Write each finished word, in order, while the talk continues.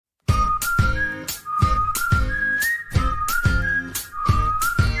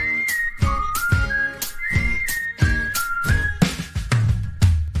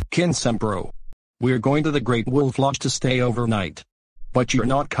Kin Sembro. We're going to the Great Wolf Lodge to stay overnight. But you're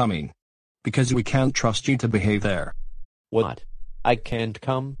not coming. Because we can't trust you to behave there. What? I can't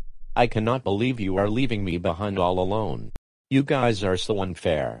come? I cannot believe you are leaving me behind all alone. You guys are so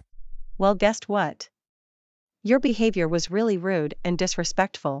unfair. Well, guess what? Your behavior was really rude and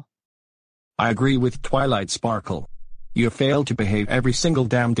disrespectful. I agree with Twilight Sparkle. You fail to behave every single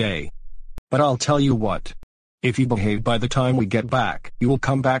damn day. But I'll tell you what. If you behave by the time we get back, you will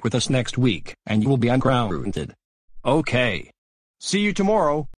come back with us next week, and you will be ungrounded. Okay. See you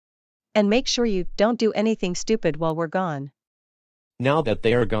tomorrow. And make sure you don't do anything stupid while we're gone. Now that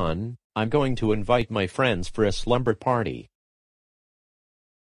they are gone, I'm going to invite my friends for a slumber party.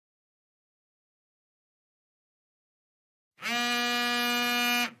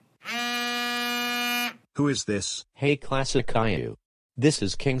 Who is this? Hey Classic Caillou. This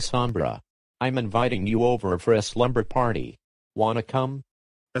is King Sombra. I'm inviting you over for a slumber party. Wanna come?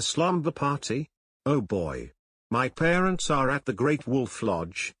 A slumber party? Oh boy. My parents are at the Great Wolf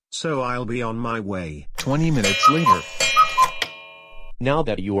Lodge, so I'll be on my way. 20 minutes later. Now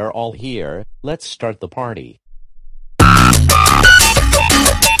that you are all here, let's start the party.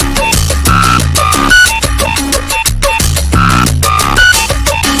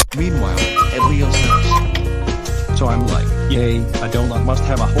 Meanwhile, at Leo's house. So I'm like, yay, a donut must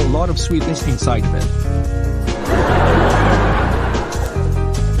have a whole lot of sweetness inside of it.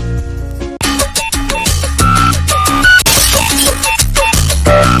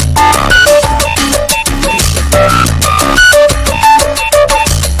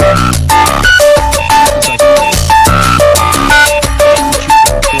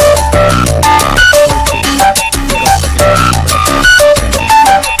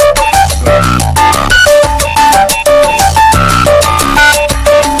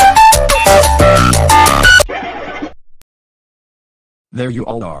 There you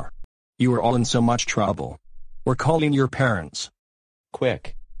all are. You are all in so much trouble. We're calling your parents.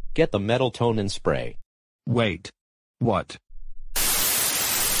 Quick. Get the metal tone and spray. Wait. What?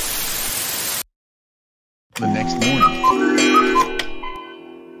 The next morning.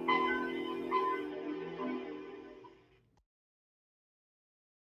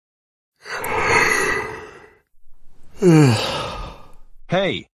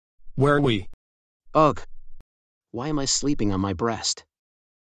 Hey. Where are we? Ugh. Why am I sleeping on my breast?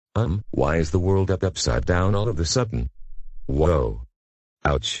 Why is the world upside down all of a sudden? Whoa.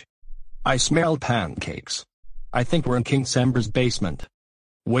 Ouch. I smell pancakes. I think we're in King Sembra's basement.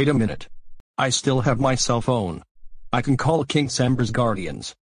 Wait a minute. I still have my cell phone. I can call King Sembra's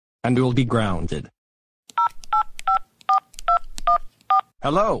guardians. And we'll be grounded.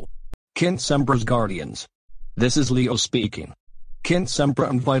 Hello. King Sembra's guardians. This is Leo speaking. King Sembra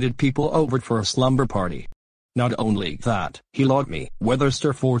invited people over for a slumber party. Not only that, he logged me,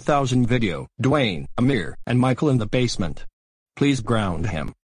 Weatherster 4000 video, Dwayne, Amir, and Michael in the basement. Please ground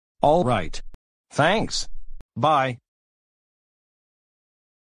him. Alright. Thanks. Bye.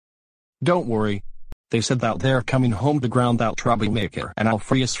 Don't worry. They said that they're coming home to ground that troublemaker and I'll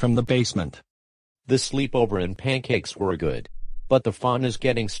free us from the basement. The sleepover and pancakes were good. But the fun is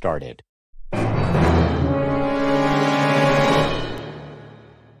getting started.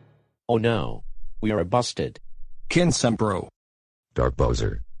 Oh no. We are busted. Kin Sembro. Dark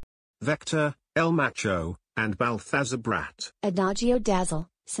Bowser. Vector, El Macho, and Balthazar Brat. Adagio Dazzle,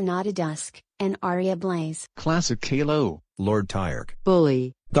 Sonata Dusk, and Aria Blaze. Classic Kalo. Lord Tyrk.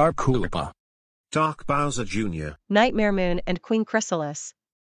 Bully. Dark Koopa. Dark Bowser Jr. Nightmare Moon and Queen Chrysalis.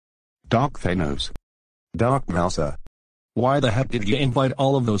 Dark Thanos. Dark Mouser. Why the heck did you invite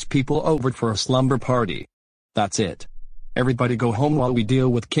all of those people over for a slumber party? That's it. Everybody go home while we deal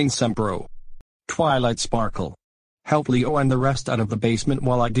with King Sembro. Twilight Sparkle. Help Leo and the rest out of the basement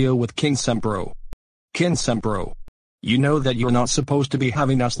while I deal with King Sembro. King Sembro. You know that you're not supposed to be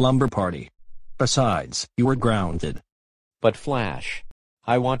having a slumber party. Besides, you were grounded. But Flash.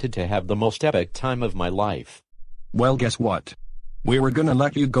 I wanted to have the most epic time of my life. Well, guess what? We were gonna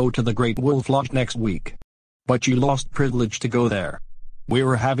let you go to the Great Wolf Lodge next week. But you lost privilege to go there. We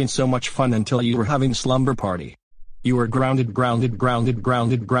were having so much fun until you were having slumber party. You were grounded for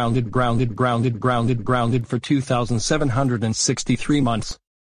 2,763 months.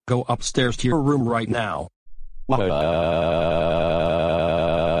 Go upstairs to your room right now.